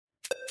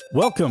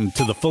Welcome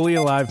to the Fully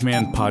Alive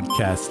Man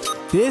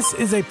podcast. This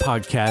is a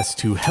podcast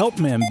to help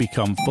men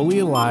become fully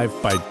alive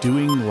by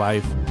doing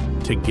life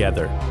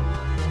together.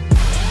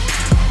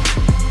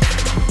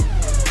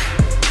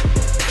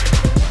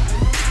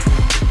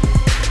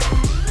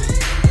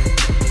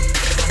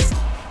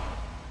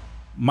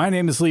 My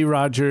name is Lee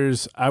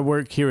Rogers. I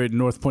work here at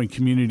North Point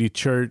Community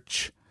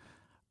Church.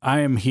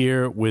 I am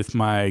here with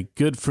my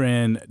good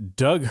friend,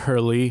 Doug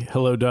Hurley.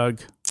 Hello,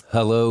 Doug.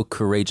 Hello,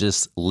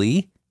 Courageous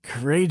Lee.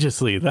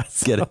 Courageously.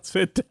 That's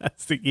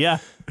fantastic. Yeah,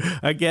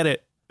 I get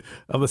it.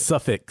 I'm a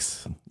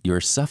suffix. You're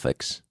a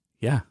suffix.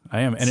 Yeah, I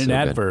am. And So an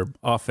adverb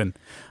often.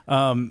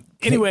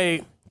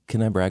 Anyway.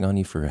 Can I brag on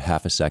you for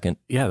half a second?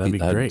 Yeah, that'd be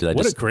great.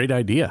 What a great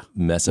idea.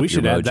 Mess up We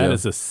should your add that mojo?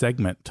 as a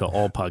segment to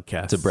all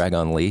podcasts. To brag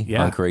on Lee,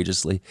 Yeah. on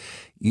Courageously.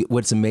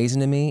 What's amazing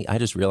to me, I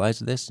just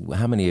realized this.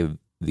 How many of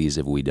these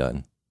have we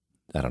done?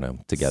 I don't know,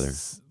 together.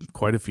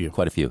 Quite a few.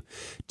 Quite a few.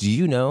 Do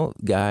you know,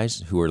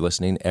 guys who are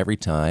listening, every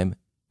time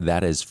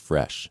that is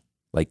fresh?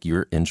 Like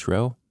your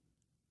intro,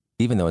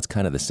 even though it's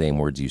kind of the same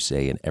words you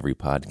say in every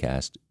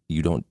podcast,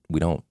 we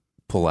don't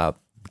pull out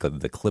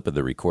the clip of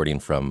the recording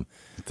from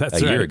a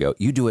year ago.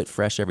 You do it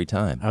fresh every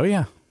time. Oh,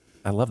 yeah.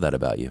 I love that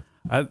about you.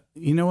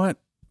 You know what?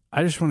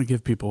 I just want to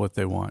give people what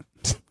they want.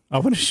 I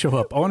want to show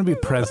up. I want to be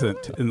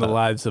present in the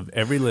lives of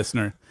every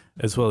listener,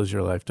 as well as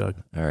your life, Doug.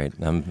 All right,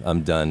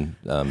 I'm done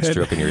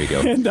stroking your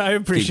ego. And I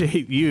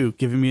appreciate you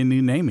giving me a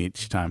new name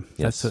each time.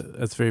 Yes.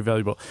 That's very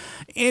valuable.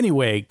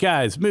 Anyway,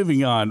 guys,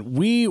 moving on.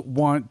 We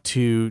want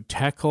to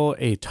tackle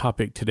a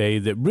topic today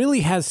that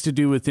really has to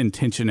do with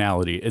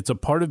intentionality. It's a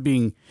part of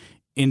being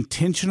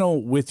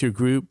intentional with your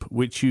group,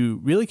 which you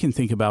really can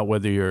think about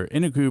whether you're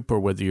in a group or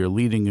whether you're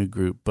leading a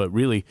group. But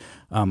really,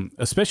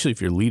 especially if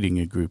you're leading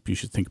a group, you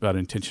should think about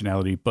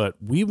intentionality. But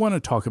we want to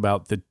talk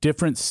about the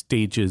different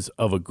stages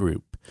of a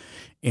group.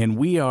 And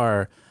we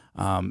are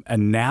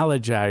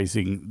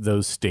analogizing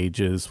those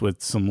stages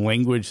with some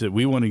language that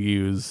we want to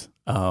use.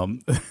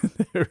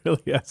 It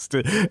really has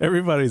to.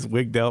 Everybody's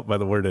wigged out by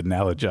the word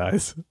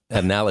analogize.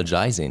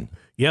 Analogizing.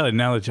 Yeah,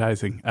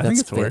 analogizing. I think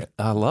it's a word.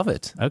 I love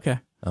it. Okay.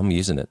 I'm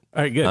using it.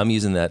 All right, good. I'm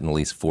using that in at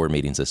least 4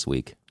 meetings this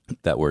week.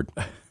 That word.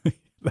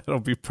 That'll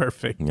be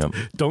perfect.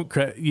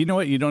 Yep. You know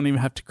what? You don't even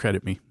have to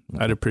credit me.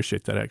 I'd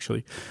appreciate that,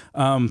 actually.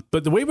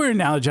 But the way we're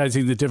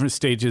analogizing the different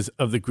stages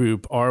of the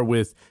group are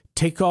with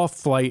takeoff,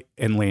 flight,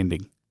 and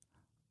landing.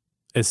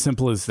 As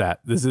simple as that.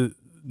 This is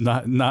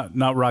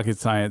not rocket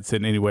science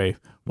in any way.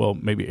 Well,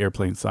 maybe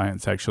airplane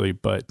science, actually.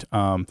 But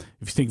if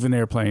you think of an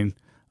airplane,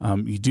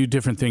 you do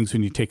different things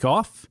when you take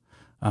off,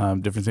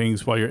 different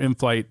things while you're in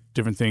flight,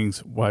 different things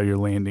while you're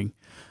landing.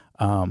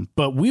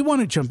 But we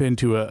want to jump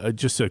into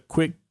just a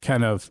quick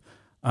kind of,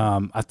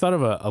 I thought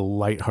of a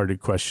lighthearted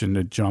question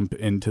to jump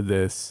into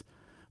this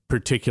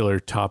particular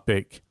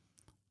topic.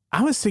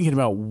 I was thinking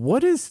about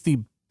what is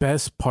the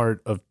best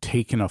part of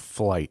taking a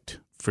flight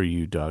for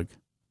you, Doug?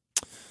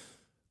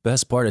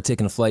 Best part of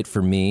taking a flight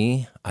for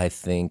me, I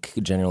think,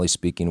 generally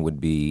speaking, would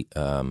be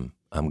I'm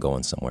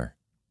going somewhere.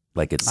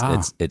 Like it's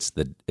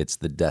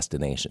the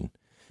destination.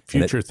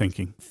 Future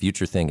thinking.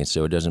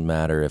 So it doesn't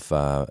matter if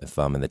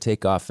I'm in the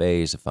takeoff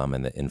phase, if I'm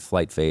in the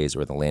in-flight phase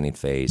or the landing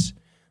phase.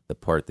 The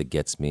part that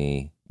gets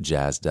me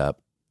jazzed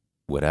up,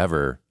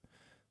 whatever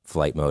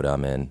flight mode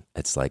I'm in,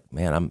 it's like,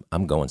 man,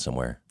 I'm going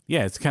somewhere.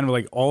 Yeah, it's kind of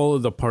like all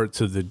of the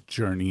parts of the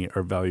journey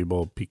are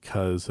valuable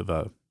because of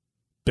a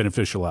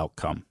beneficial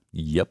outcome.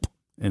 Yep.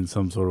 In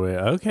some sort of way.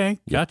 Okay,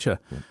 gotcha.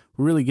 Yep.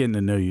 We're really getting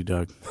to know you,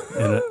 Doug,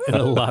 in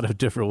a lot of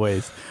different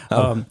ways.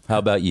 How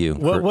about you?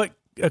 What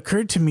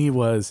occurred to me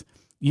was,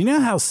 you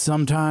know how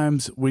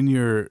sometimes when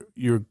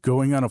you're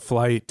going on a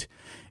flight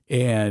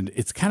and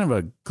it's kind of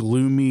a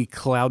gloomy,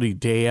 cloudy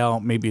day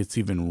out, maybe it's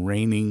even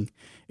raining,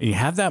 and you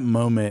have that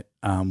moment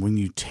when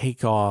you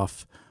take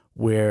off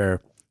where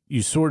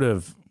you sort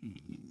of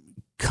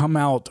come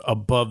out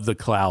above the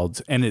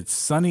clouds and it's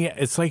sunny.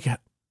 It's like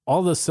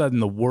all of a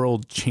sudden the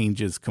world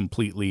changes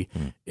completely.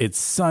 It's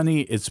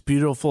sunny. It's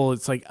beautiful.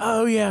 It's like,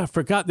 oh yeah, I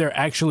forgot there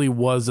actually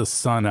was a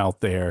sun out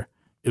there.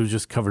 It was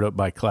just covered up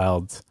by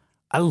clouds.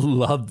 I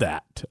love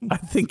that. I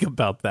think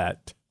about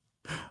that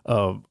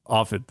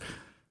often.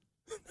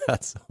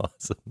 That's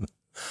awesome.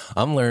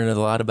 I'm learning a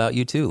lot about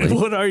you too, Lee.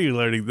 What are you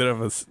learning? That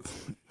I'm a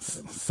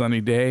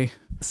sunny day?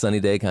 Sunny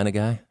day kind of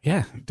guy?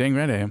 Yeah, dang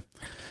right I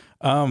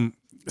am.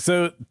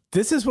 So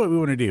this is what we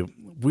want to do.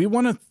 We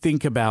want to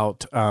think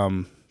about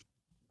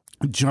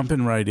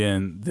jumping right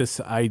in, this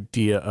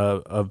idea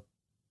of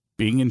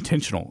being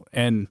intentional.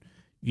 And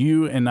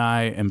you and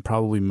I, and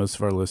probably most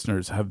of our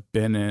listeners, have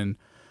been in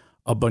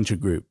a bunch of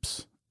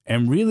groups.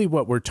 And really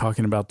what we're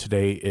talking about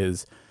today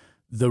is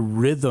the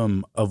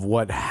rhythm of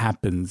what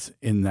happens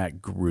in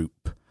that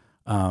group.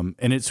 And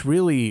it's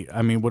really,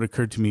 I mean, what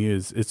occurred to me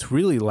is it's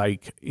really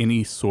like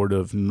any sort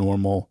of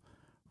normal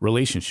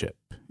relationship.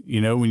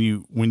 You know,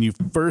 when you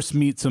first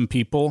meet some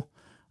people,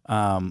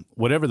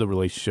 whatever the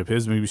relationship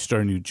is, maybe you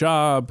start a new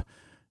job,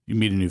 you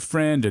meet a new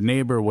friend, a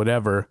neighbor,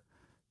 whatever,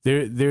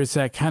 there's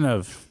that kind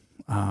of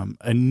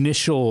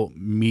initial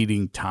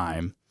meeting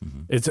time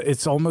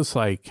It's almost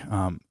like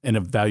an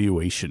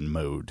evaluation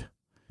mode,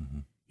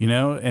 you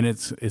know, and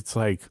it's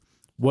like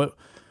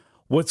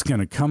what's going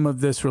to come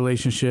of this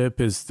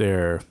relationship? Is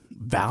there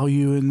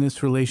value in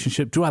this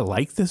relationship? Do I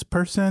like this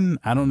person?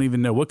 I don't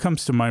even know. What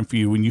comes to mind for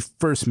you when you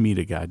first meet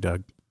a guy,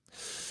 Doug?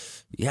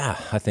 Yeah,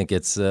 I think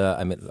it's.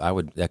 I mean, I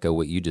would echo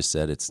what you just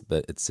said. It's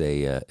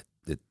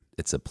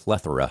a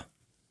plethora,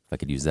 if I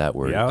could use that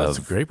word. Yeah, that's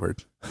a great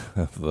word.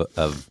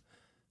 Of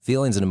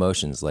feelings and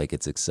emotions. Like,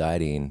 it's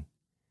exciting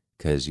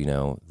because, you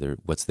know,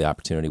 what's the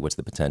opportunity? What's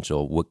the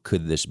potential? What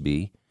could this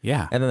be?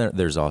 Yeah. And then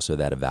there's also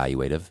that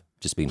evaluative,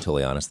 just being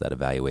totally honest, that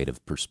evaluative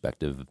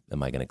perspective.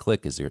 Am I going to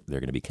click? Is there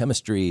going to be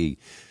chemistry?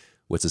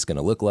 What's this going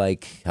to look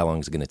like? How long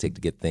is it going to take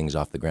to get things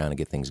off the ground and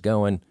get things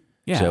going?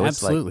 Yeah, so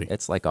absolutely.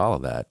 It's like all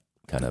of that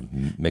kind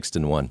of mixed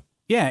in one.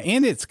 Yeah,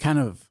 and it's kind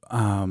of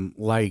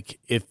like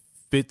if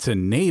it's a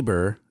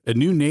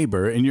new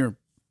neighbor, and you're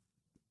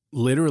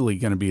literally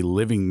going to be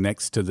living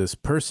next to this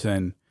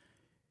person,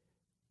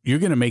 you're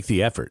going to make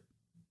the effort.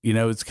 You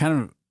know, it's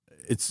kind of,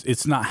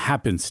 it's not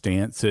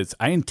happenstance. It's,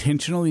 I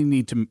intentionally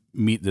need to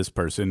meet this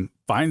person,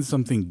 find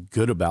something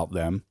good about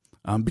them,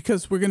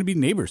 because we're going to be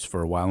neighbors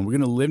for a while and we're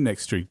going to live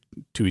next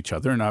to each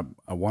other. And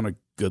I want a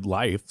good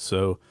life.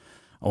 So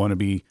I want to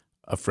be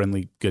a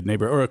friendly, good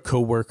neighbor, or a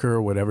coworker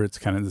or whatever. It's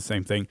kind of the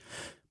same thing.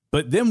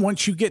 But then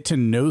once you get to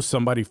know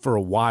somebody for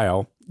a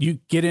while, you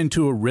get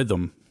into a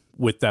rhythm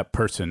with that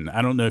person.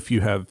 I don't know if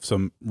you have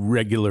some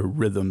regular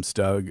rhythms,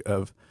 Doug,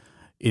 of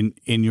in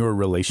your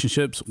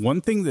relationships. One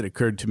thing that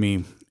occurred to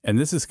me, and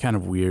this is kind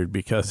of weird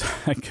because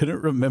I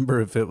couldn't remember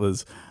if it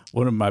was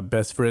one of my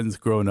best friends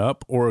growing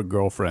up or a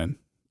girlfriend.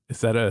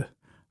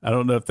 I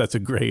don't know if that's a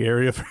gray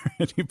area for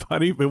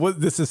anybody, but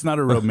this is not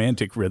a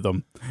romantic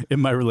rhythm in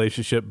my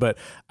relationship. But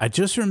I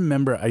just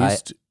remember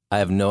I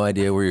have no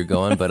idea where you're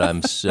going, but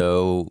I'm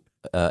so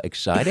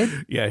excited.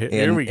 Yeah,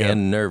 here we go.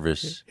 And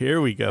nervous. Here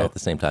we go. At the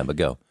same time, but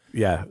go.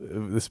 Yeah,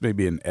 this may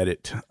be an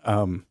edit.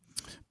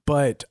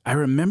 But I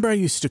remember I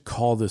used to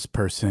call this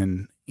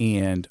person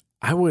and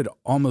I would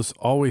almost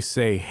always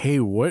say, "Hey,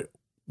 what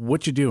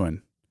you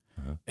doing?"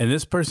 And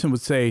this person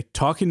would say,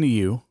 "Talking to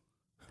you."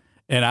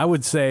 And I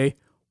would say,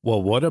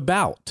 "Well, what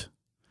about?"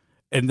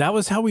 And that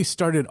was how we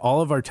started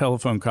all of our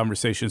telephone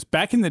conversations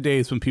back in the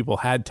days when people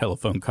had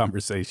telephone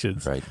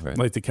conversations, right.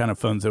 Like the kind of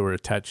phones that were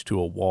attached to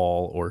a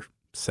wall or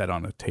set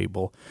on a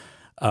table.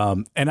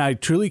 And I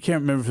truly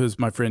can't remember if it was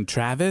my friend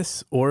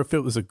Travis or if it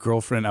was a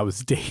girlfriend I was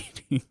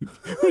dating,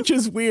 which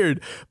is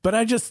weird. But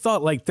I just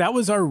thought like that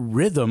was our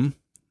rhythm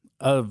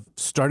of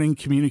starting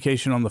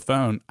communication on the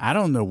phone. I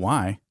don't know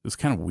why. It was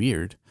kind of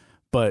weird.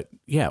 But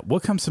yeah,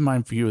 what comes to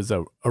mind for you is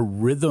a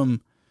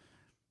rhythm,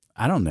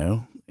 I don't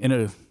know, in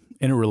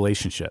a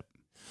relationship?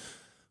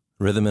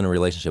 Rhythm in a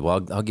relationship.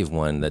 Well, I'll give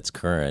one that's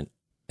current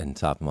and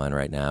top of mind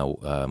right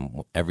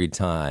now. Every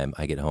time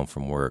I get home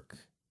from work,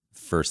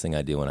 first thing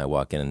I do when I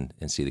walk in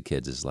and see the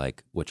kids is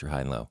like, "What's your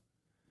high and low?"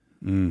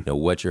 You know,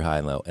 what's your high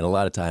and low? And a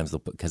lot of times,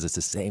 because it's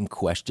the same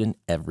question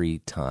every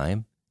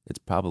time, it's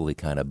probably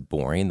kind of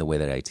boring the way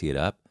that I tee it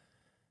up.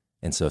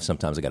 And so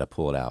sometimes I got to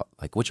pull it out.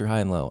 Like, "What's your high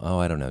and low?" "Oh,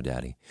 I don't know,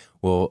 Daddy."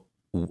 "Well,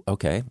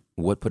 okay.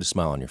 What put a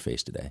smile on your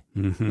face today?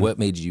 What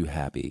made you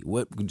happy?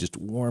 What just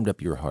warmed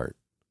up your heart?"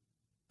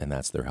 And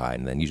that's their high.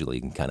 And then usually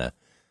you can kind of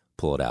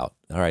pull it out.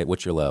 "All right,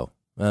 what's your low?"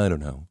 "I don't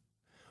know."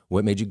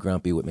 "What made you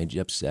grumpy? What made you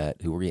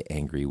upset? Who were you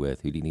angry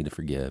with? Who do you need to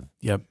forgive?"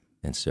 Yep.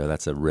 And so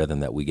that's a rhythm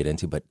that we get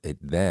into, but it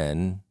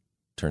then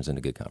turns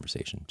into good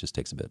conversation. Just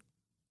takes a bit.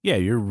 Yeah,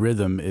 your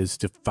rhythm is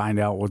to find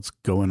out what's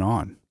going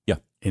on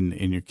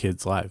in your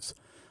kids' lives,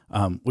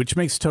 which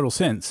makes total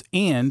sense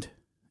and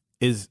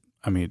is,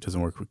 I mean, it doesn't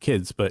work with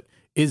kids, but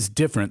is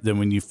different than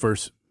when you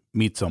first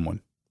meet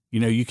someone. You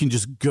know, you can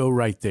just go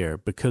right there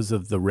because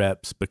of the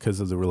reps,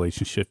 because of the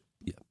relationship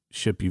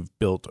you've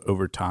built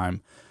over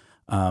time.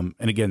 And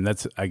again,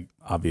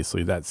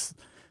 obviously that's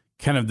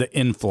kind of the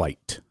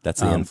in-flight.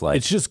 That's the in-flight.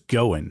 It's just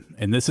going,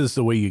 and this is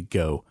the way you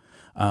go.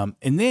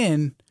 And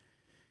then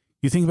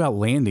you think about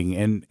landing,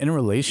 and in a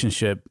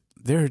relationship,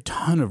 there are a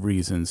ton of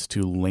reasons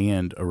to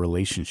land a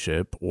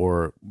relationship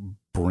or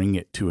bring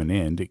it to an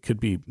end. It could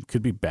be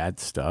bad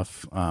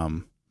stuff.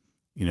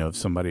 You know, if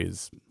somebody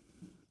is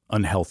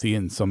unhealthy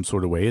in some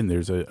sort of way, and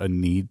there's a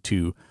need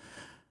to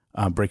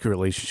break a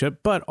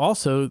relationship, but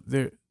also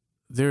there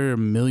are a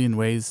million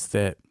ways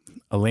that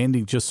a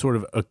landing just sort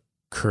of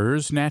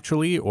occurs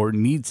naturally or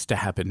needs to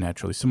happen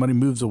naturally. Somebody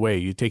moves away,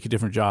 you take a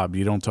different job,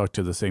 you don't talk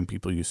to the same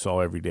people you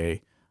saw every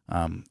day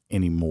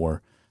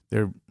anymore.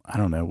 I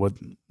don't know,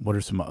 what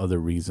are some other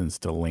reasons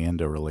to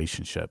land a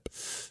relationship?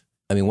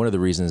 I mean, one of the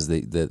reasons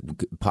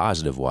that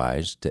positive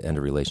wise to end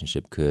a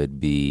relationship could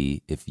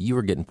be if you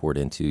were getting poured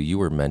into, you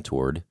were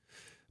mentored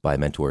by a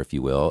mentor, if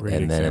you will. Great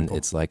and example. Then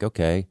it's like,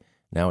 okay,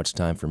 now it's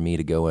time for me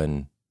to go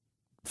and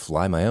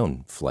fly my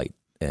own flight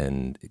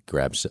and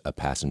grab a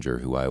passenger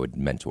who I would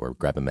mentor,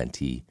 grab a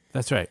mentee.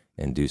 That's right.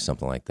 And do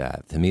something like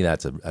that. To me,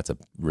 that's a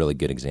really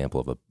good example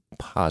of a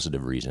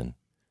positive reason.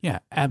 Yeah,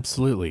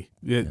 absolutely.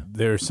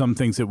 There are some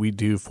things that we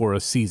do for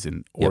a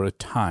season or a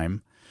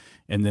time,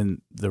 and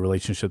then the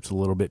relationship's a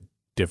little bit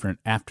different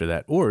after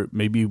that. Or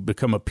maybe you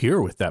become a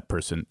peer with that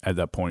person at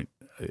that point,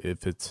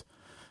 if it's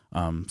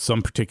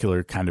some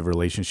particular kind of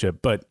relationship.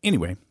 But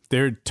anyway,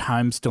 there are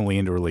times to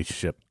land a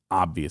relationship,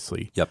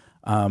 obviously. Yep.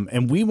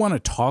 And we want to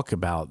talk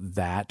about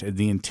that,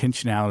 the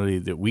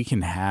intentionality that we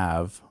can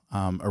have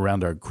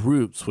around our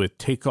groups with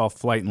takeoff,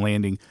 flight, and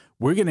landing.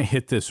 We're going to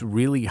hit this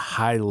really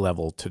high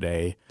level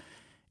today,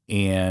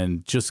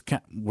 and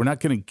we're not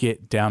going to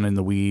get down in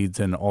the weeds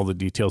and all the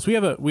details. We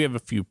have a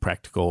few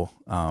practical,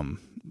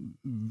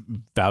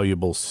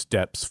 valuable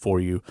steps for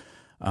you,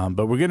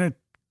 but we're going to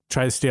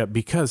try to stay up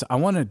because I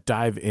want to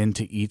dive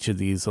into each of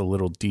these a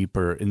little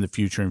deeper in the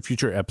future. In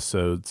future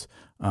episodes,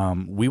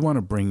 we want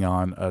to bring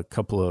on a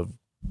couple of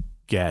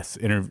guests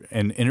and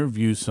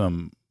interview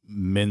some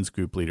men's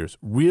group leaders,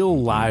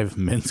 real live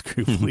men's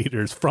group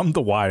leaders from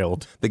the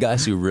wild. The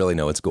guys who really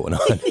know what's going on.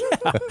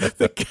 Yeah,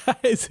 the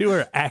guys who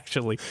are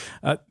actually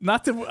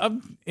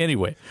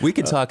anyway. We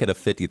could talk at a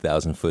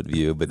 50,000 foot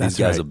view, but these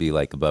guys right. will be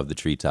like above the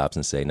treetops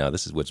and say, no,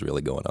 this is what's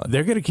really going on.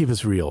 They're going to keep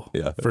us real,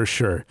 for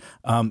sure.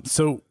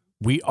 So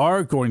we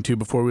are going to,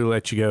 before we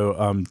let you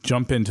go,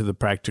 jump into the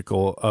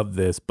practical of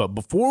this. But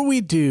before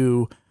we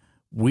do,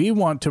 we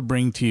want to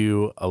bring to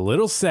you a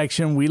little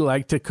section we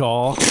like to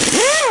call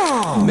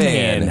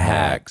Man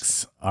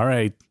Hacks. All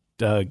right,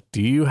 Doug,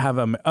 do you have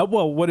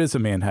what is a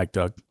man hack,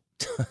 Doug?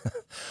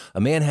 A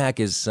man hack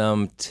is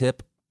some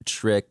tip,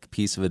 trick,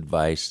 piece of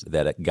advice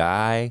that a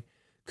guy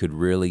could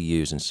really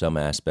use in some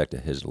aspect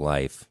of his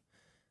life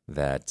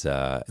that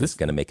is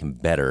going to make him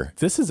better.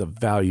 This is a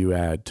value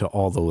add to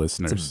all the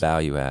listeners. It's a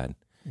value add.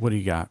 What do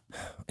you got?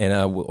 And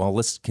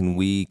can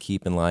we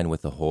keep in line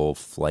with the whole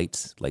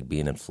flight, like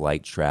being in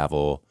flight,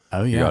 travel?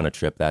 Oh, yeah. You're on a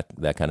trip,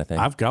 that kind of thing?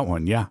 I've got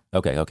one, yeah.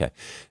 Okay.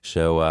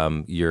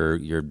 So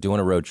you're doing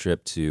a road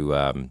trip to,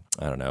 I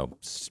don't know,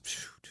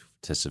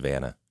 to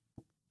Savannah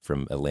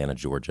from Atlanta,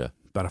 Georgia.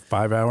 About a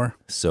 5 hour.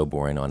 So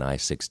boring on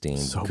I-16.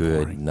 So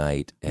Good boring.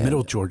 night. And,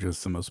 Middle Georgia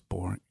is the most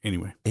boring.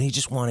 Anyway. And you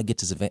just want to get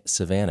to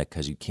Savannah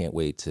because you can't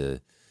wait to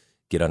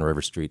get on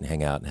River Street and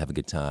hang out and have a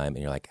good time.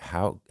 And you're like,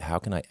 how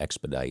can I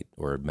expedite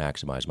or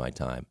maximize my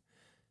time?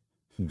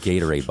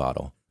 Gatorade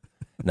bottle.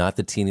 Not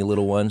the teeny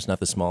little ones,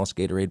 not the smallest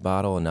Gatorade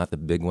bottle, and not the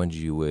big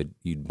ones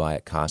you'd buy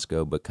at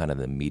Costco, but kind of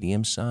the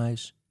medium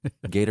size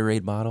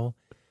Gatorade bottle.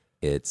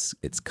 It's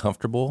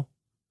comfortable.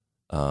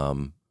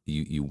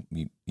 You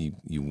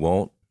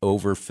won't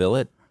overfill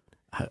it.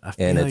 I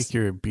feel like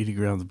you're beating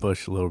around the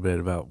bush a little bit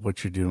about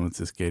what you're doing with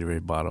this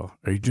Gatorade bottle.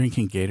 Are you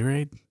drinking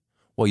Gatorade?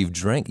 Well,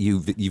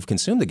 you've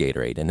consumed the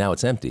Gatorade, and now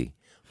it's empty.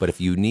 But if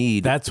you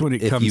need, that's when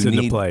it comes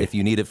into play. If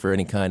you need it for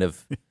any kind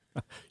of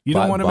you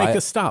don't want to make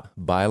a stop.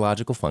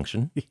 Biological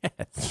function.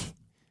 Yes.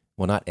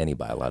 Well, not any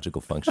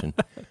biological function,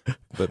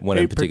 but one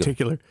in in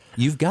particular.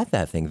 You've got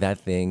that thing. That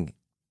thing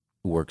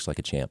works like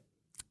a champ.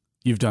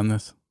 You've done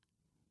this?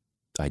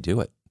 I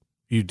do it.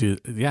 You do?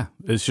 Yeah.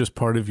 It's just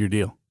part of your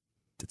deal.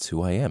 It's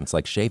who I am. It's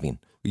like shaving.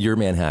 Your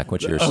man hack.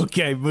 What's yours?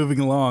 Okay, moving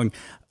along.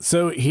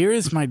 So here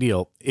is my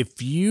deal.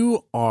 If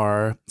you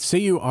are, say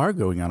you are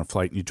going on a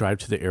flight and you drive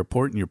to the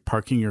airport and you're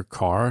parking your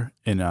car,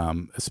 and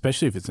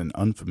especially if it's an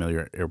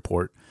unfamiliar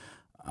airport,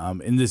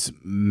 in this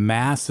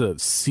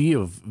massive sea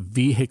of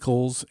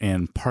vehicles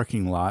and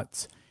parking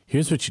lots,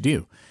 here's what you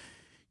do.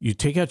 You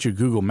take out your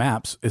Google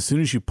Maps as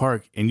soon as you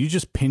park and you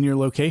just pin your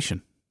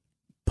location.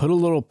 Put a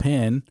little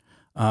pin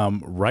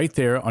right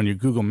there on your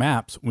Google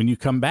Maps. When you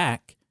come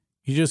back,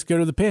 you just go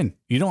to the pin.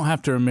 You don't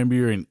have to remember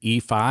you're in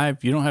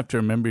E5. You don't have to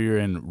remember you're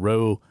in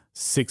row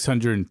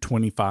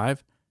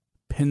 625.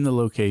 Pin the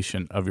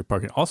location of your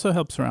parking. Also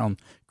helps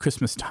around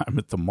Christmas time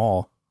at the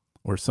mall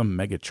or some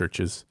mega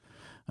churches.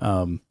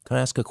 Can I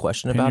ask a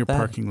question pin about your that?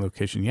 Parking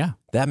location, yeah.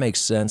 That makes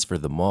sense for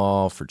the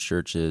mall, for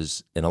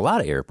churches, and a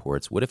lot of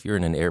airports. What if you're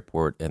in an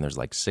airport and there's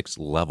like 6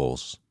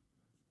 levels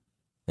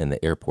in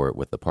the airport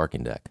with the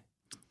parking deck?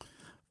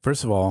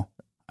 First of all,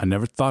 I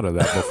never thought of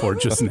that before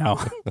just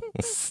now.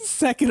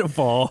 Second of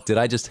all, did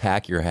I just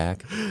hack your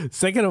hack?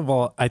 Second of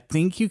all, I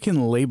think you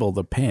can label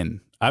the pin.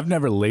 I've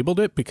never labeled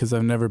it because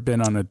I've never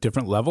been on a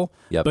different level.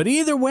 Yep. But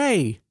either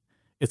way,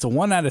 it's a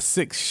 1 out of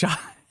 6 shot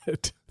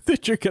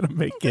that you're going to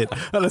make it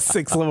on a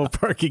 6-level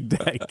parking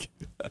deck.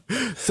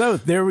 So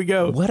there we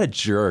go. What a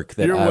jerk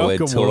that You're I welcome,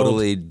 would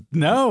totally world.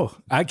 No,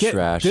 I get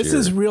trash this your...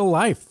 is real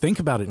life. Think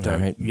about it,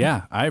 Doug. Right.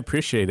 Yeah, I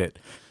appreciate it.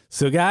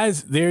 So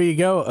guys, there you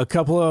go. A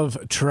couple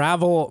of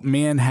travel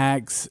man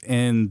hacks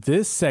in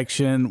this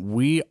section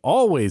we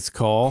always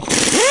call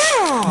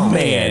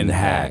man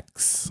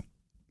hacks.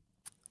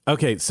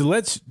 Okay, so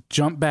let's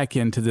jump back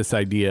into this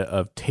idea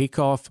of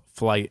takeoff,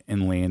 flight,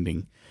 and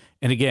landing.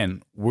 And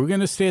again, we're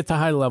going to stay at the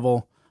high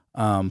level,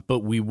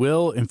 but we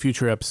will in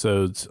future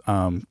episodes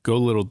go a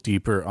little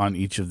deeper on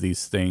each of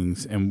these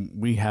things. And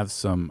we have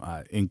some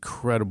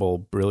incredible,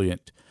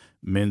 brilliant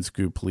men's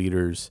group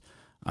leaders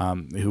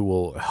who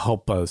will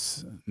help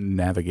us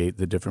navigate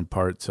the different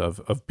parts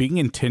of being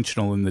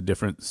intentional in the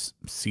different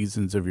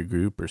seasons of your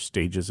group or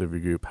stages of your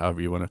group,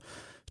 however you want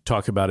to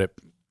talk about it.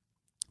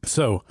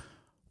 So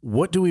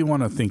what do we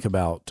want to think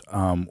about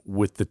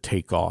with the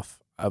takeoff?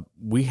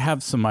 we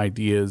have some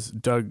ideas.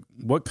 Doug,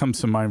 what comes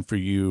to mind for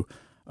you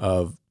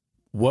of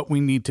what we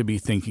need to be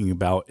thinking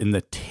about in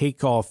the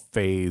takeoff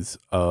phase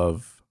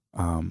of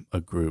a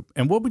group?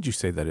 And what would you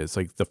say that is?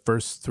 Like the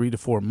first 3 to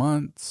 4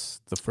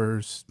 months, the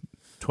first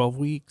 12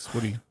 weeks?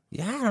 What do you?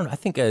 Yeah, I don't know. I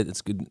think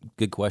it's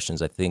good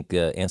questions. I think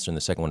answering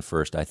the second one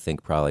first, I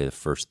think probably the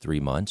first 3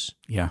 months.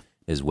 Yeah.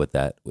 Is what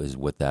that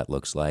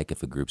looks like.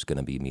 If a group's going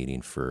to be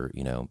meeting for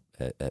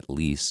at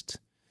least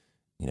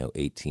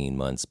 18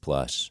 months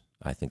plus,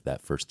 I think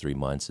that first 3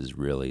 months is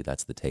really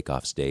that's the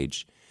takeoff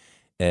stage.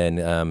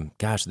 And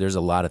gosh, there's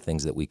a lot of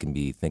things that we can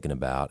be thinking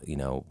about.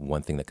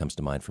 One thing that comes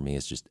to mind for me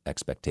is just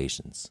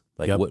expectations.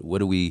 Like what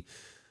do we?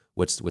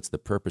 What's the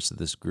purpose of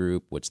this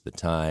group? What's the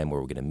time where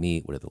we're going to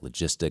meet? What are the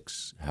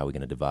logistics? How are we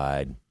going to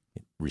divide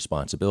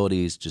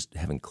responsibilities? Just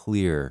having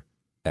clear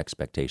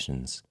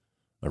expectations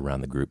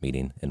around the group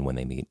meeting and when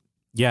they meet.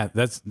 Yeah,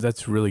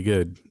 that's really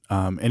good.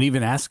 And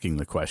even asking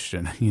the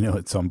question,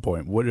 at some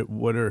point,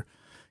 what are,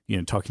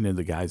 talking to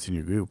the guys in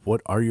your group,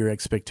 what are your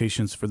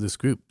expectations for this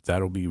group?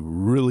 That'll be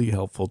really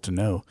helpful to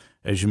know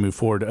as you move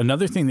forward.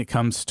 Another thing that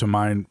comes to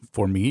mind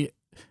for me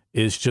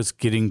is just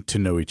getting to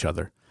know each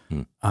other.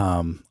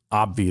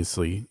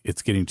 Obviously,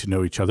 it's getting to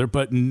know each other,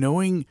 but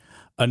knowing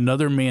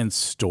another man's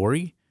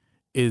story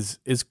is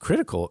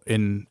critical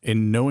in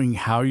knowing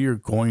how you're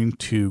going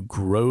to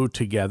grow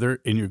together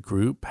in your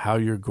group, how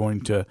you're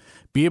going to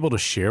be able to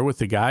share with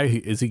the guy.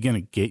 Is he going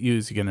to get you?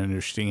 Is he going to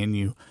understand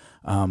you?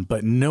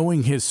 But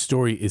knowing his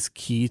story is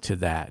key to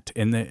that.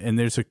 And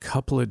there's a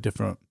couple of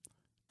different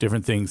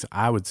things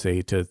I would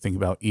say to think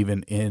about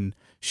even in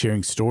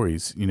sharing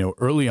stories.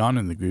 Early on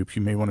in the group,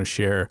 you may want to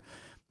share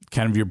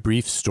kind of your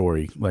brief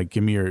story, like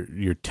give me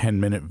your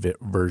 10-minute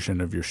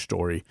version of your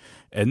story.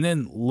 And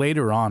then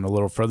later on, a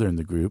little further in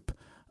the group,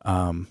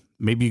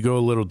 maybe you go a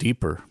little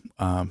deeper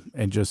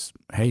and just,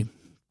 hey,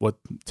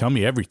 tell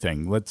me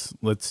everything. Let's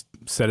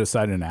set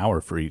aside an hour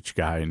for each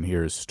guy and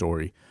hear his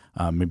story.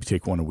 Maybe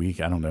take one a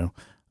week. I don't know.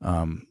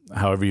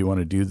 However you want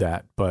to do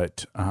that.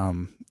 But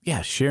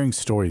sharing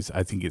stories,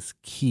 I think, is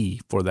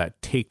key for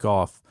that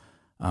takeoff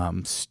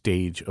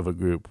stage of a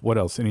group. What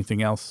else?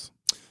 Anything else?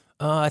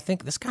 I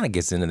think this kind of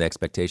gets into the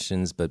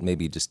expectations, but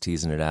maybe just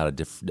teasing it out a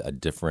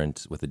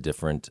different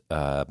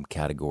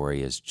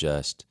category is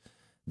just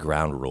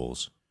ground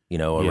rules.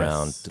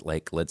 Around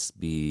like let's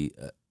be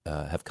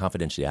have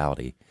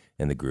confidentiality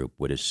in the group.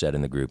 What is said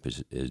in the group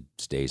is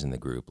stays in the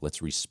group.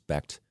 Let's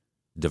respect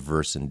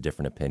diverse and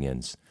different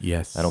opinions.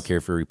 Yes, I don't care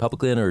if you're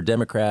Republican or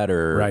Democrat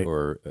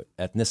or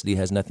ethnicity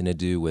has nothing to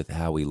do with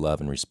how we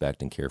love and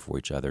respect and care for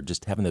each other.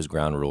 Just having those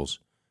ground rules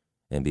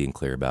and being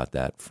clear about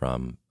that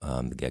from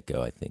the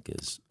get-go, I think,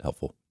 is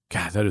helpful.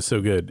 God, that is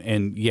so good.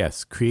 And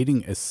yes,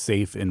 creating a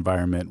safe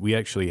environment. We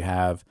actually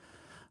have,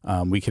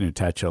 we can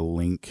attach a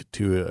link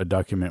to a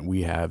document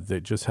we have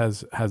that just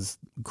has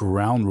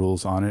ground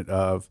rules on it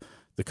of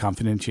the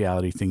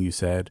confidentiality thing you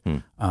said,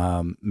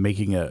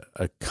 making a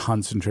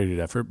concentrated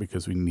effort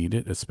because we need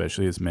it,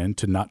 especially as men,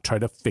 to not try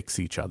to fix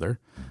each other.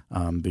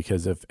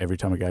 Because if every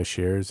time a guy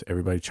shares,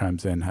 everybody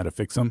chimes in how to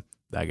fix them,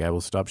 that guy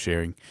will stop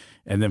sharing.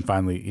 And then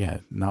finally,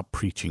 not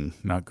preaching,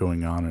 not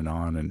going on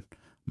and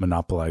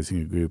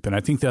monopolizing a group. And I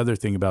think the other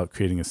thing about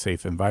creating a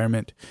safe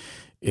environment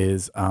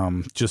is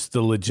just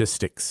the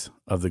logistics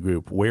of the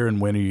group. Where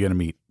and when are you going to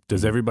meet?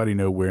 Does everybody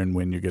know where and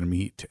when you're going to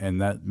meet? And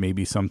that may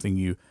be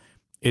something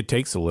it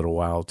takes a little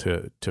while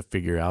to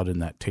figure out in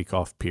that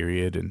takeoff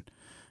period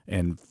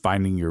and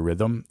finding your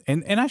rhythm.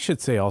 And I should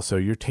say also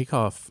your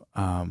takeoff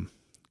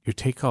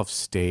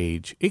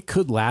stage, it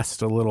could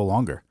last a little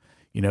longer.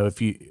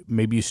 If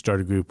you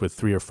start a group with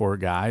 3 or 4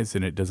 guys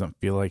and it doesn't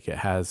feel like it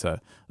has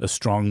a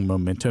strong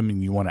momentum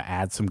and you want to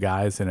add some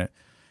guys and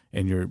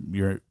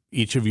you're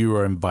each of you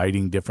are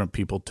inviting different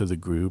people to the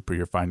group or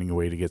you're finding a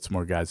way to get some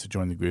more guys to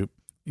join the group,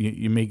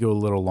 you may go a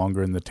little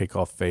longer in the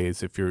takeoff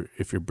phase if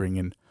you're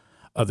bringing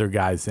other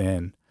guys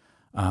in.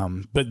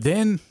 But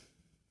then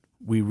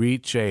we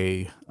reach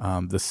the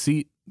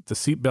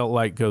seatbelt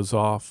light goes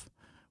off.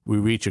 We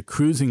reach a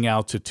cruising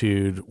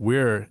altitude.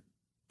 We're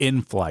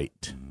in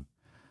flight.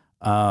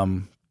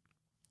 What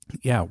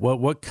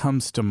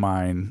comes to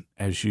mind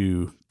as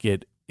you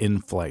get in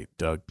flight,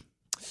 Doug?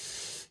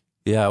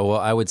 Yeah, well,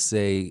 I would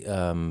say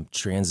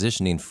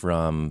transitioning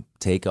from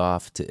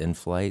takeoff to in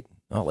flight.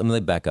 Oh, let me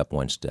back up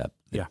one step.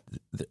 Yeah.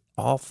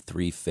 All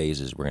 3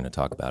 phases we're going to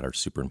talk about are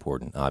super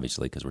important,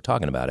 obviously, because we're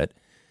talking about it.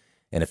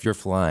 And if you're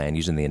flying,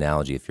 using the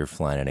analogy, if you're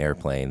flying an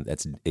airplane,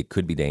 it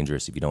could be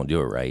dangerous if you don't do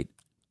it right.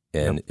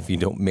 And if you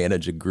don't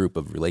manage a group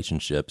of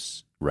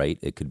relationships right,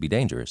 it could be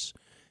dangerous.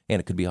 And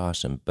it could be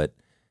awesome. But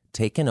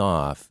taking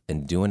off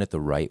and doing it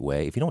the right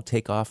way, if you don't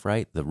take off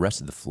right, the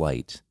rest of the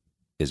flight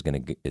is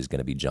going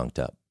to be junked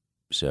up.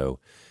 So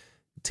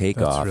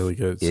takeoff That's really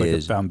good. It's like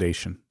a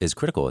foundation. Is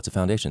critical. It's a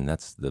foundation.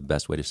 That's the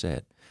best way to say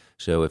it.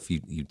 So if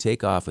you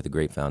take off with a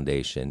great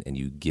foundation and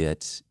you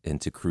get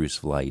into cruise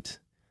flight,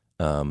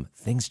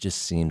 things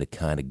just seem to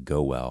kind of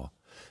go well.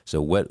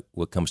 So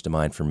what comes to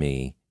mind for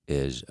me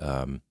is,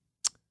 man,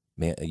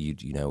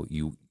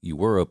 you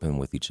were open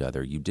with each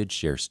other. You did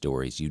share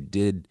stories. You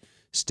did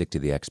stick to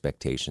the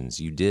expectations.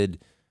 You did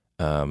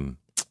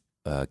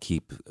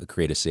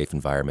create a safe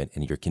environment,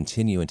 and you're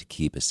continuing to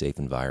keep a safe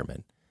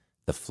environment.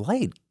 The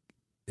flight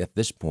at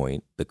this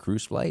point, the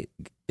cruise flight,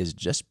 is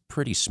just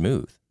pretty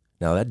smooth.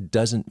 Now, that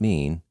doesn't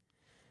mean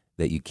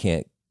that you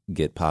can't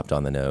get popped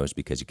on the nose,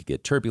 because you could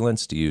get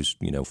turbulence, to use,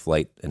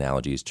 flight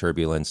analogies,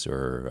 turbulence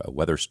or a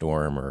weather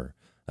storm or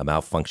a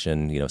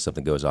malfunction,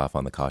 something goes off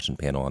on the caution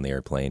panel on the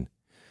airplane.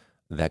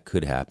 That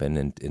could happen.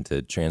 And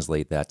to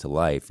translate that to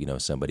life,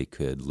 somebody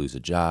could lose a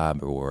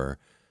job, or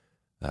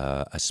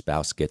a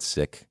spouse gets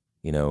sick,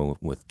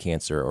 with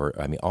cancer, or,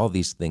 all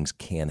these things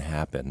can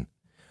happen.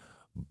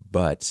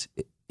 But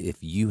if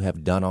you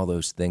have done all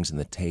those things in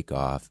the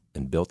takeoff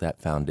and built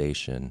that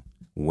foundation,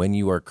 when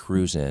you are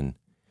cruising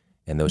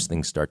and those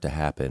things start to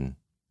happen,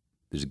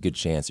 there's a good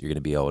chance that you're going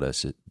to be able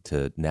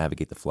to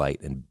navigate the flight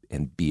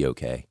and be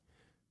okay.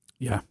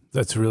 Yeah,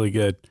 that's really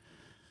good.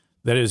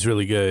 That is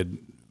really good.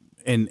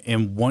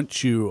 And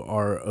once you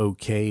are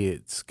okay,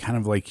 it's kind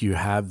of like you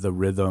have the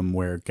rhythm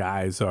where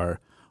guys are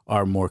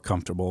more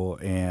comfortable,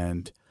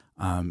 and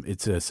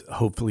it's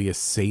hopefully a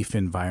safe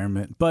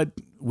environment. But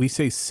we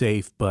say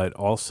safe, but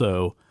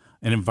also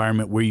an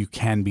environment where you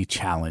can be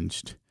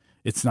challenged.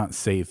 It's not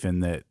safe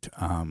in that,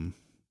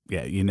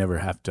 you never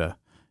have to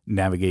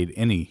navigate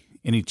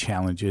any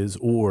challenges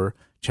or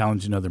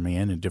challenge another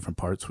man in different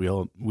parts. We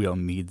all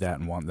need that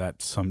and want that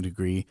to some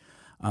degree.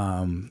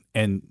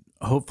 And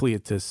hopefully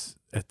at this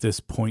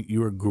point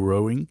you are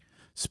growing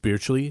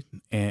spiritually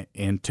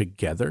and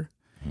together.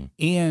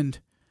 And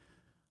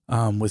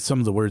with some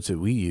of the words that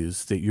we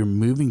use, that you're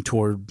moving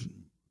toward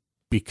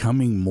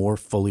becoming more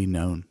fully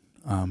known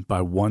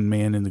by one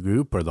man in the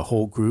group or the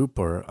whole group,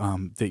 or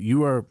that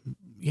you are,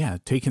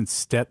 taking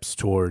steps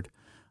toward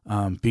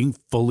being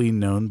fully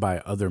known by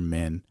other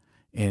men.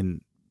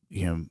 And,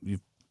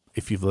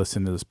 if you've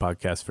listened to this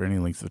podcast for any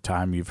length of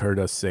time, you've heard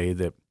us say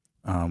that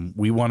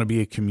we want to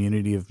be a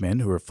community of men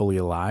who are fully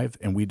alive,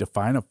 and we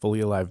define a fully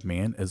alive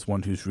man as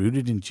one who's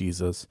rooted in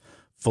Jesus,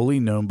 fully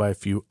known by a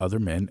few other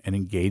men, and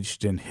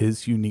engaged in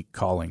his unique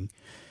calling.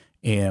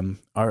 And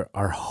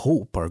our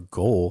hope, our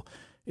goal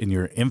in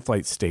your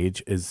in-flight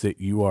stage is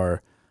that you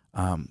are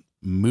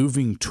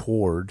moving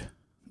toward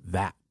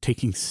that,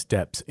 taking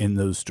steps in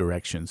those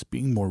directions,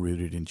 being more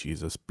rooted in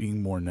Jesus,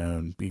 being more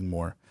known, being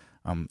more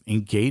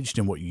engaged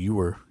in what you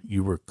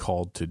were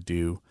called to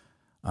do.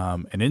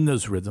 And in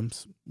those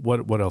rhythms,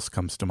 what else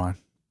comes to mind?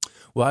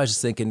 Well, I was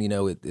just thinking,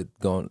 I'm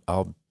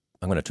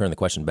going to turn the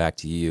question back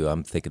to you.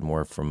 I'm thinking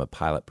more from a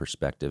pilot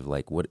perspective.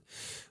 Like, what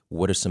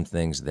are some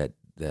things that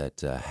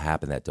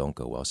happen that don't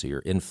go well? So you're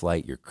in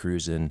flight, you're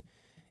cruising,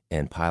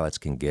 and pilots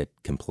can get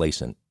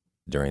complacent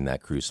during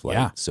that cruise flight.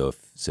 Yeah. So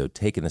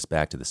taking this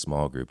back to the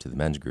small group, to the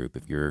men's group,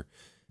 if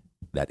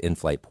that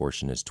in-flight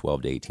portion is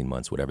 12 to 18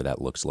 months, whatever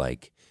that looks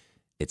like,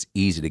 it's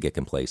easy to get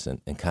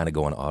complacent and kind of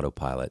go on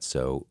autopilot.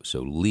 So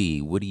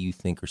Lee, what do you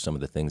think are some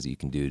of the things that you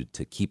can do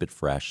to keep it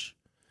fresh,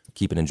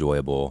 keep it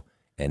enjoyable,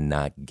 and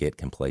not get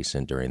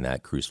complacent during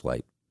that cruise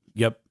flight?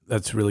 Yep,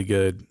 that's really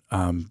good.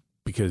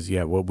 Because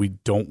what we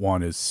don't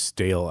want is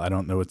stale. I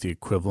don't know what the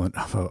equivalent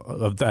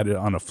of that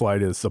on a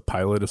flight is. The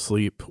pilot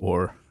asleep,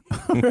 or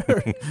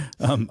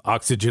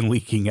oxygen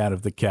leaking out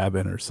of the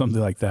cabin, or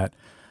something like that.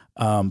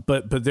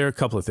 But there are a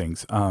couple of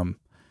things.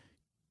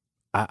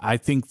 I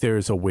think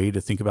there's a way to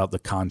think about the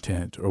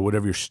content or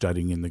whatever you're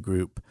studying in the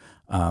group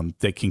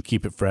that can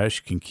keep it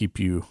fresh, can keep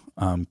you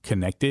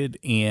connected.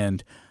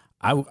 And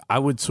I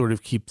would sort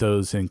of keep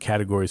those in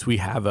categories. We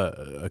have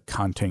a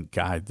content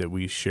guide that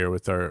we share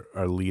with our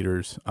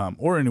leaders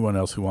or anyone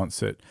else who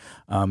wants it,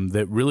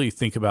 that really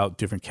think about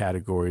different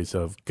categories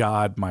of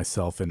God,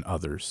 myself, and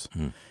others.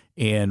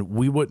 And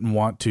we wouldn't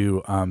want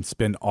to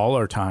spend all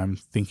our time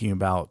thinking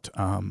about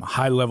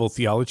high-level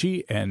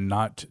theology and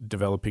not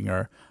developing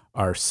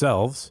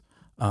ourselves,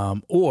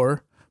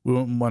 or we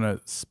wouldn't want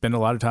to spend a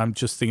lot of time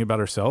just thinking about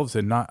ourselves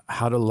and not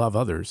how to love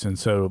others. And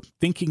so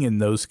thinking in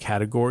those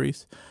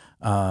categories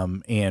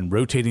and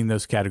rotating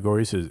those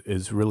categories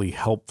is really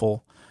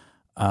helpful.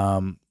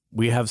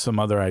 We have some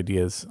other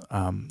ideas.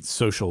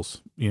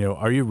 Socials,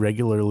 are you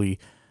regularly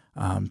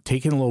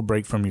taking a little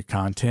break from your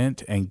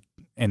content and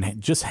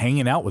just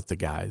hanging out with the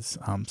guys?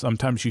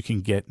 Sometimes you can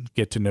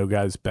get to know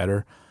guys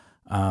better.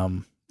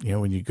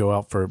 When you go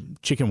out for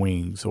chicken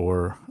wings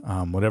or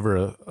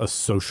whatever a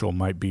social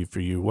might be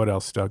for you. What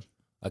else, Doug?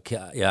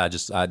 Okay, yeah,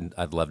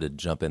 I'd love to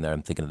jump in there.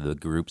 I'm thinking of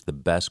the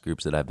best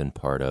groups that I've been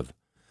part of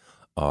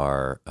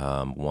are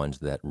ones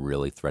that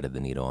really threaded the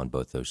needle on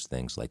both those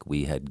things. Like,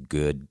 we had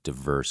good,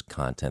 diverse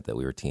content that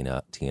we were teeing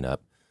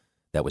up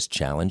that was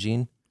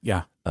challenging,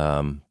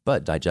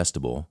 but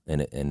digestible,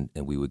 and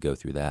we would go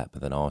through that.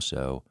 But then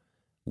also,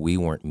 we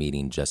weren't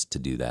meeting just to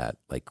do that.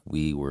 Like,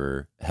 we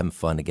were having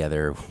fun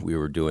together. We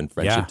were doing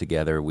friendship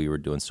together. We were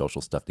doing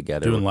social stuff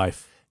together. Doing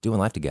life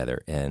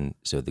together. And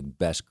so the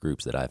best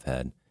groups that I've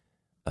had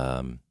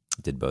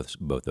did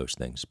both those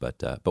things.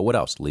 But what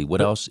else, Lee?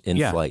 What else in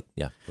flight?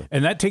 Yeah.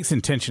 And that takes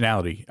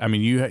intentionality. I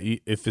mean,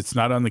 if it's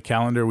not on the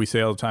calendar, we say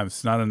all the time, if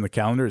it's not on the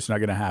calendar, it's not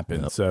going to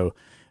happen. Yep. So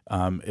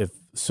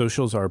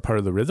socials are a part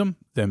of the rhythm,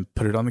 then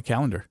put it on the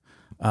calendar.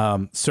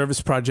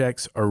 Service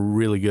projects are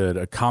really good.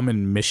 A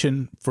common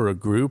mission for a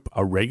group,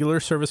 a regular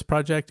service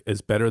project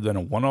is better than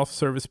a one-off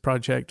service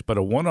project, but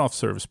a one-off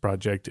service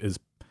project is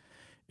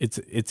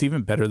it's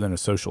even better than a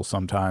social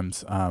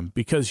sometimes,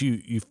 because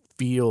you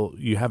feel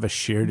you have a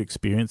shared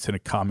experience and a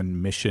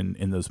common mission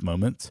in those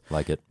moments.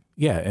 Like it.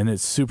 Yeah, and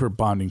it's super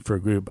bonding for a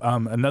group.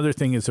 Another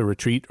thing is a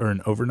retreat or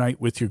an overnight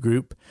with your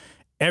group.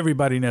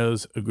 Everybody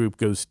knows a group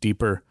goes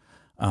deeper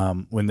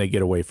when they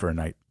get away for a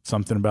night.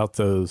 Something about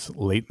those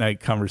late night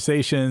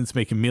conversations,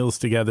 making meals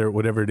together,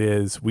 whatever it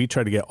is. We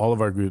try to get all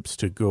of our groups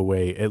to go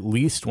away at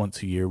least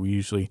once a year. We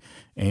usually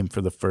aim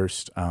for the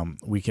first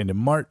weekend in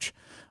March.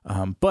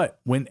 But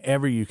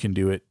whenever you can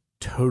do it,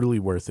 totally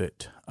worth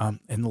it. And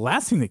the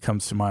last thing that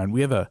comes to mind,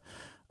 we have a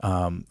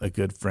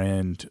good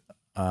friend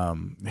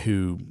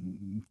who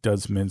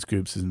does men's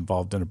groups, is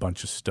involved in a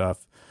bunch of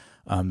stuff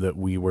that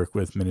we work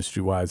with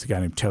ministry-wise, a guy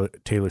named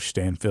Taylor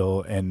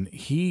Stanfill, and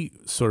he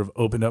sort of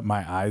opened up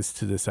my eyes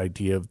to this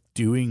idea of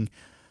doing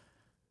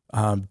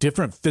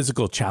different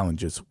physical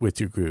challenges with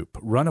your group.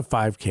 Run a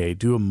 5K,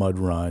 do a mud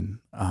run,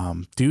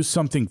 do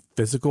something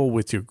physical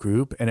with your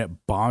group, and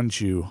it bonds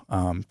you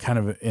kind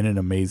of in an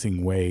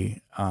amazing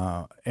way.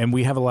 And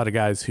we have a lot of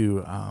guys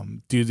who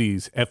do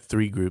these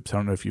F3 groups. I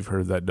don't know if you've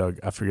heard of that, Doug.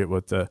 I forget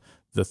what the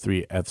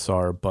 3 F's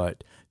are,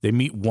 but they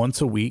meet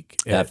once a week.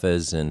 F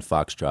is in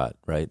Foxtrot,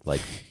 right?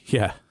 Like,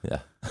 yeah.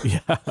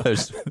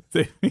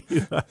 They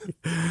meet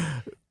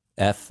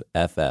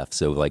FFF.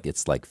 So like,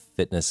 it's like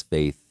fitness,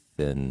 faith,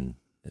 and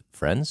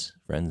friends,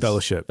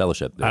 fellowship. There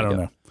I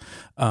don't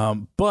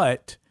know.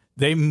 But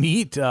they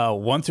meet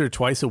once or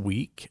twice a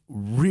week,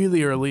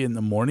 really early in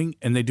the morning,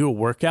 and they do a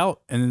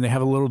workout, and then they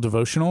have a little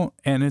devotional,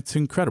 and it's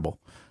incredible.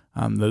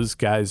 Those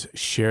guys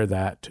share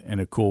that in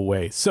a cool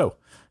way. So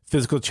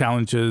physical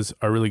challenges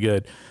are really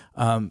good.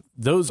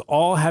 Those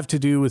all have to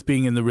do with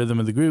being in the rhythm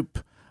of the group.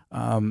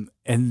 And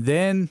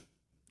then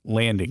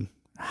landing.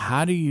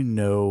 How do you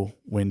know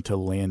when to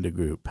land a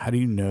group? How do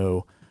you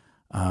know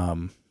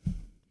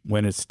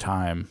when it's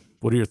time?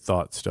 What are your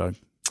thoughts, Doug?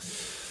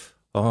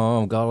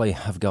 Oh, golly,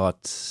 I've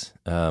got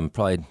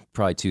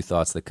probably 2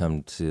 thoughts that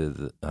come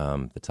to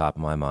the top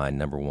of my mind.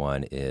 Number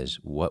one is,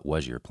 what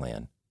was your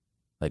plan?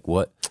 Like,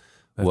 what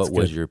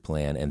was your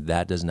plan? And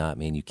that does not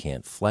mean you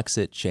can't flex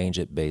it, change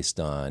it based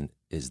on,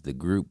 is the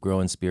group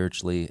growing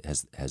spiritually?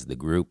 Has the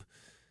group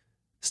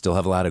still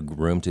have a lot of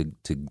room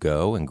to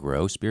go and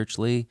grow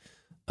spiritually?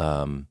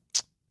 But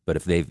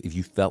if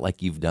you felt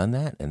like you've done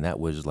that, and that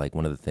was like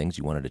one of the things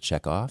you wanted to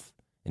check off,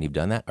 and you've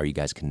done that, are you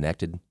guys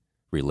connected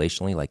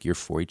relationally, like you're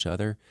for each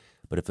other?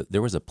 But if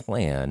there was a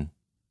plan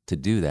to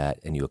do that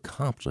and you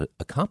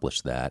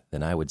accomplish that,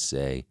 then I would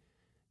say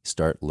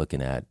start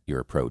looking at your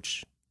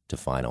approach to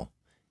final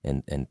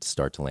and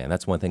start to land.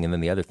 That's one thing. And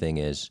then the other thing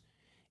is,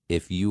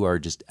 if you are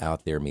just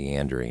out there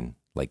meandering,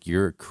 like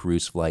your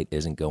cruise flight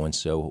isn't going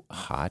so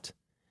hot,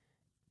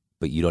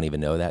 but you don't even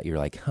know that, you're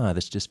like,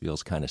 this just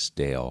feels kind of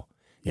stale.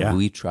 Yeah. And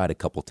we've tried a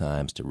couple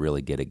times to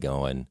really get it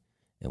going,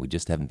 and we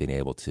just haven't been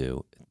able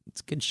to.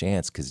 It's a good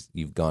chance because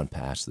you've gone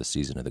past the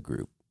season of the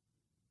group,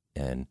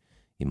 and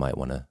you might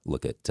want to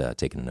look at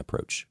taking an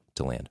approach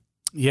to land.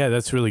 Yeah,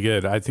 that's really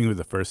good. I think with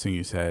the first thing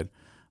you said,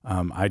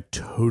 I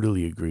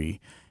totally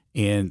agree.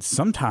 And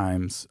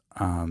sometimes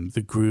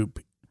the group,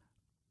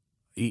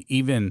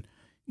 even,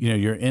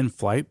 you're in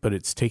flight, but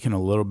it's taken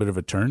a little bit of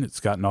a turn. It's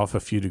gotten off a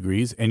few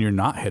degrees, and you're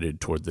not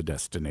headed toward the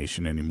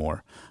destination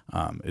anymore.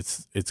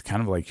 It's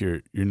kind of like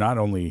you're not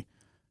only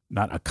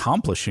not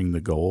accomplishing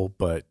the goal,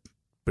 but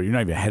you're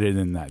not even headed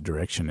in that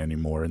direction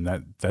anymore, and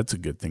that's a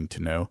good thing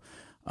to know.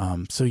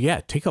 So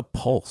yeah, take a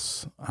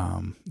pulse.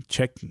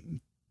 Check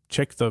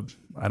the,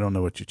 I don't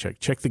know what you check.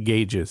 Check the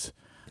gauges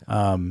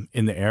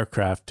in the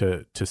aircraft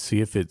to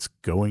see if it's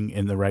going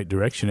in the right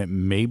direction. It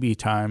may be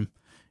time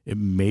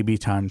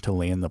to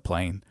land the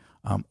plane,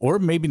 or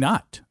maybe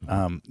not.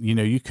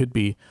 You could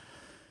be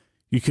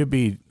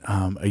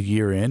a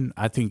year in.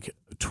 I think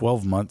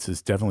 12 months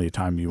is definitely a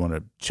time you want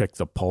to check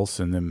the pulse,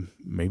 and then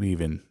maybe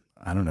even,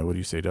 I don't know, what do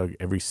you say, Doug?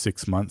 Every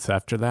 6 months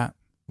after that?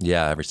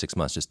 Yeah, every 6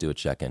 months, just do a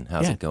check-in.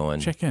 How's it going?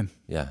 Check in.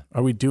 Yeah.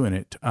 Are we doing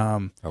it?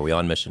 Are we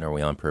on mission? Are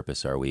we on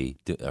purpose? Are we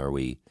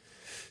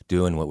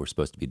doing what we're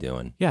supposed to be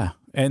doing? Yeah,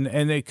 and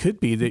it could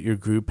be that your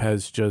group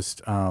has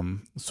just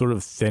sort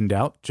of thinned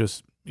out.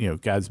 Just,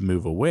 guys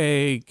move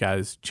away,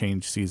 guys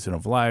change season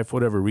of life,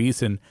 whatever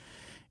reason,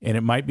 and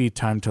it might be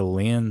time to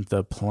land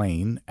the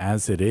plane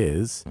as it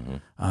is,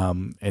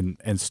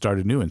 and start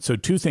a new one. So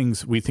 2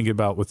 things we think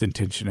about with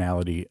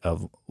intentionality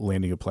of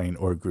landing a plane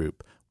or a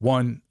group.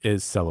 One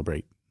is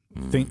celebrate.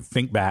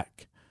 Think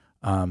back,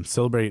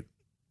 celebrate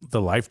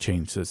the life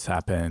change that's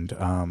happened,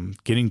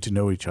 getting to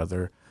know each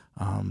other,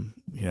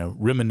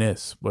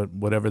 reminisce,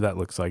 whatever that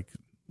looks like.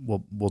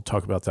 We'll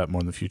talk about that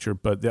more in the future.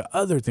 But the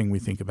other thing we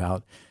think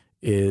about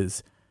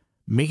is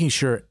making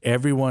sure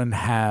everyone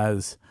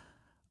has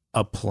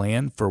a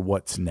plan for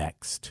what's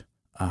next.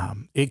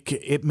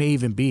 It may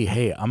even be,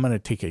 hey, I'm going to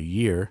take a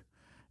year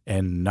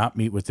and not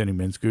meet with any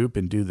men's group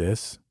and do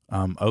this.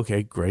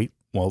 Okay, great.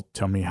 well,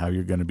 tell me how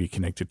you're going to be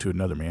connected to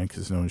another man,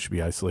 because no one should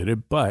be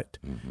isolated. But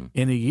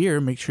in a year,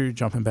 make sure you're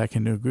jumping back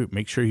into a group.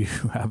 Make sure you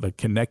have a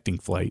connecting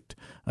flight,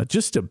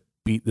 just to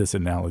beat this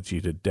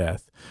analogy to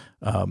death.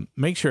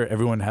 Make sure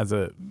everyone has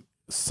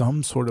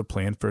some sort of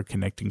plan for a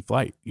connecting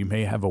flight. You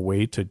may have a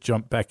way to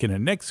jump back in a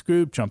next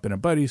group, jump in a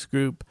buddy's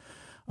group,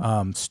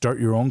 start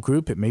your own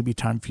group. It may be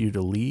time for you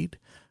to lead,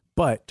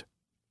 but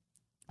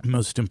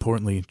most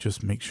importantly,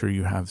 just make sure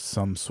you have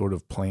some sort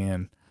of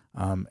plan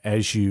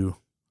as you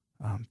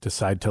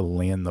decide to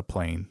land the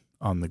plane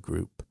on the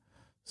group.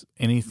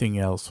 Anything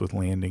else with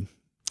landing?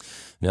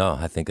 No,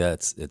 I think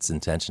it's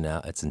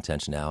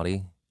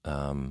intentionality.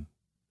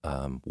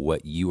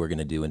 What you are going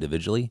to do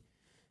individually,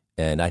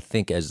 and I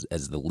think as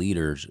the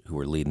leaders who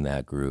are leading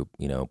that group,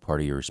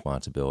 part of your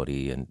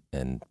responsibility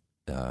and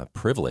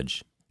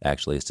privilege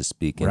actually is to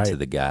speak into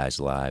the guys'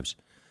 lives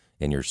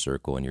in your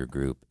circle, in your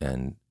group,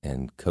 and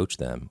coach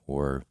them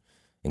or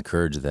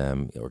encourage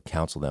them or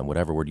counsel them,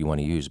 whatever word you want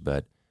to use.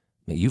 But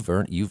you've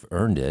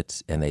earned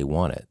it, and they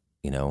want it.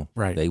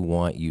 Right. They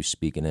want you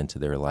speaking into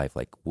their life.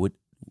 Like, what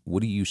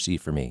do you see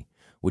for me?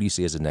 What do you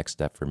see as the next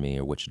step for me,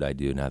 or what should I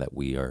do now that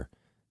we are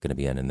going to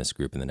be in this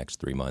group in the next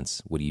 3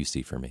 months? What do you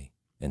see for me?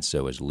 And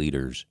so, as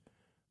leaders,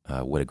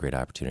 what a great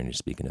opportunity to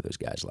speak into those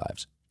guys'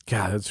 lives.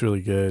 God, that's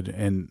really good,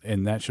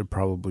 and that should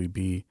probably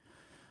be.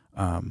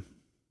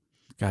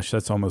 Gosh,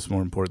 that's almost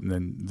more important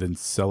than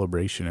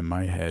celebration in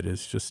my head,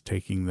 is just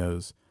taking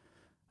that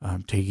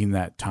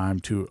time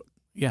to,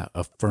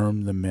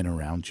 affirm the men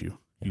around you.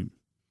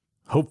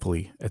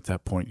 Hopefully at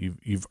that point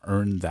you've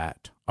earned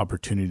that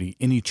opportunity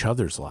in each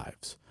other's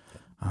lives,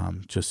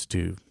 just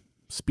to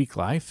speak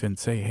life and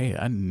say, hey,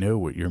 I know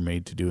what you're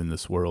made to do in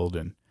this world,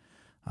 and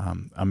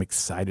I'm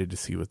excited to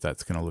see what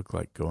that's going to look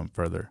like going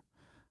further.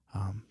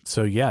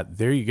 So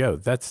there you go.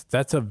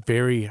 That's a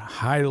very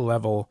high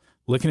level,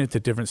 looking at the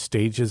different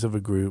stages of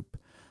a group,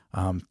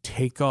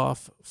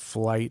 takeoff,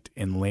 flight,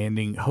 and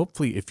landing.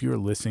 Hopefully, if you're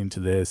listening to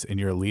this and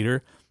you're a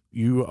leader,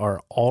 you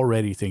are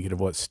already thinking of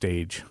what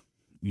stage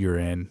you're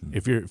in.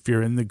 If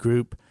you're in the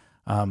group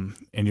and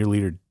your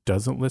leader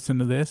doesn't listen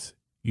to this,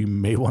 you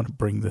may want to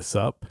bring this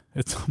up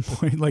at some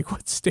point. Like,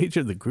 what stage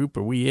of the group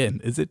are we in?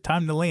 Is it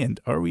time to land?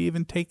 Are we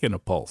even taking a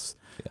pulse?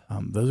 Yeah.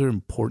 Those are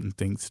important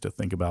things to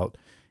think about.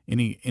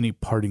 Any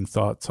parting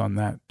thoughts on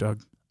that,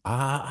 Doug?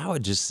 I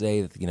would just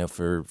say,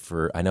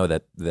 for I know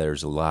that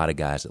there's a lot of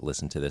guys that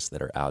listen to this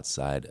that are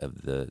outside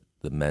of the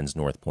men's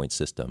North Point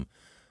system,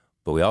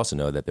 but we also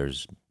know that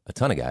there's a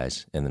ton of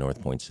guys in the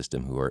North Point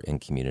system who are in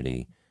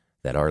community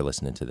that are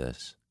listening to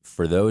this.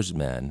 For those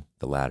men,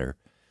 the latter,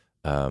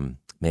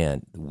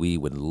 man, we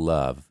would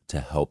love to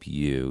help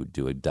you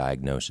do a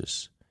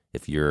diagnosis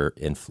if you're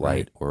in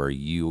flight, or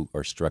you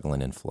are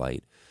struggling in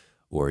flight,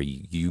 or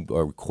you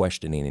are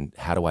questioning,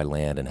 how do I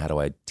land and how do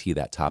I tee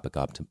that topic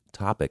up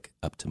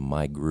to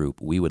my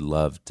group. We would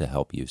love to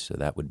help you. So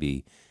that would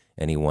be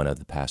any one of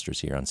the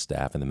pastors here on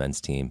staff and the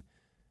men's team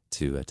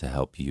to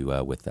help you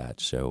with that.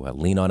 So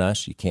lean on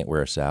us. You can't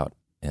wear us out,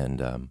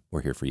 and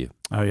we're here for you.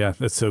 Oh yeah,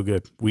 that's so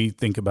good. We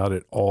think about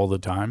it all the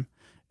time,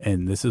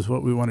 and this is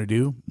what we want to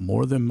do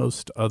more than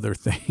most other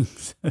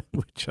things,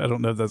 which I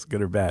don't know if that's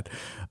good or bad,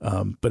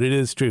 but it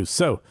is true.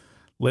 So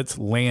let's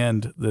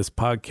land this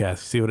podcast.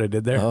 See what I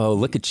did there? Oh,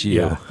 look at you.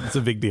 Yeah, it's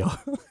a big deal.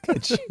 Look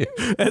at you.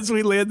 As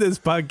we land this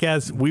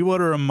podcast, we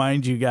want to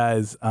remind you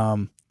guys,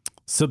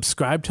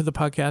 subscribe to the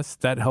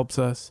podcast. That helps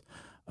us.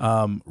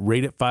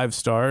 Rate it 5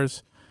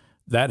 stars.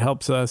 That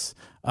helps us.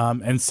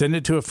 And send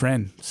it to a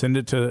friend. Send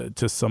it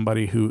to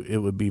somebody who it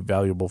would be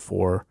valuable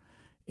for.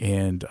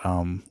 And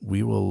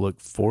we will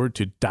look forward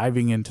to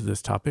diving into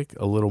this topic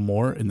a little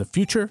more in the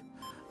future.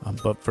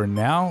 But for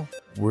now,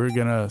 we're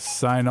going to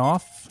sign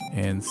off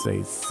and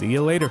say, see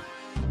you later.